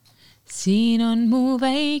Siin on mu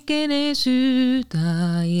väikene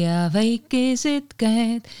süda ja väikesed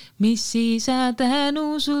käed, mis isa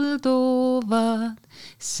tänu sul toovad.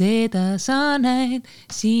 Seda sa näed,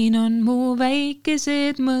 siin on mu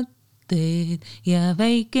väikesed mõtted ja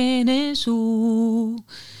väikene suu.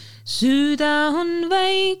 Süda on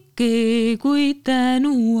väike, kuid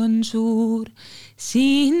tänu on suur.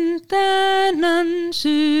 Sind tänan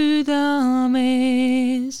südamest.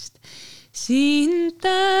 Sind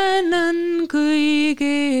tänan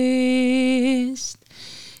kõigest,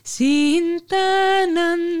 sind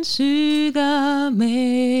tänan südamest.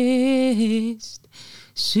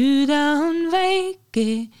 Süda on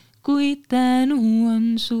väike, kuid tänu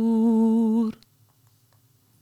on suur.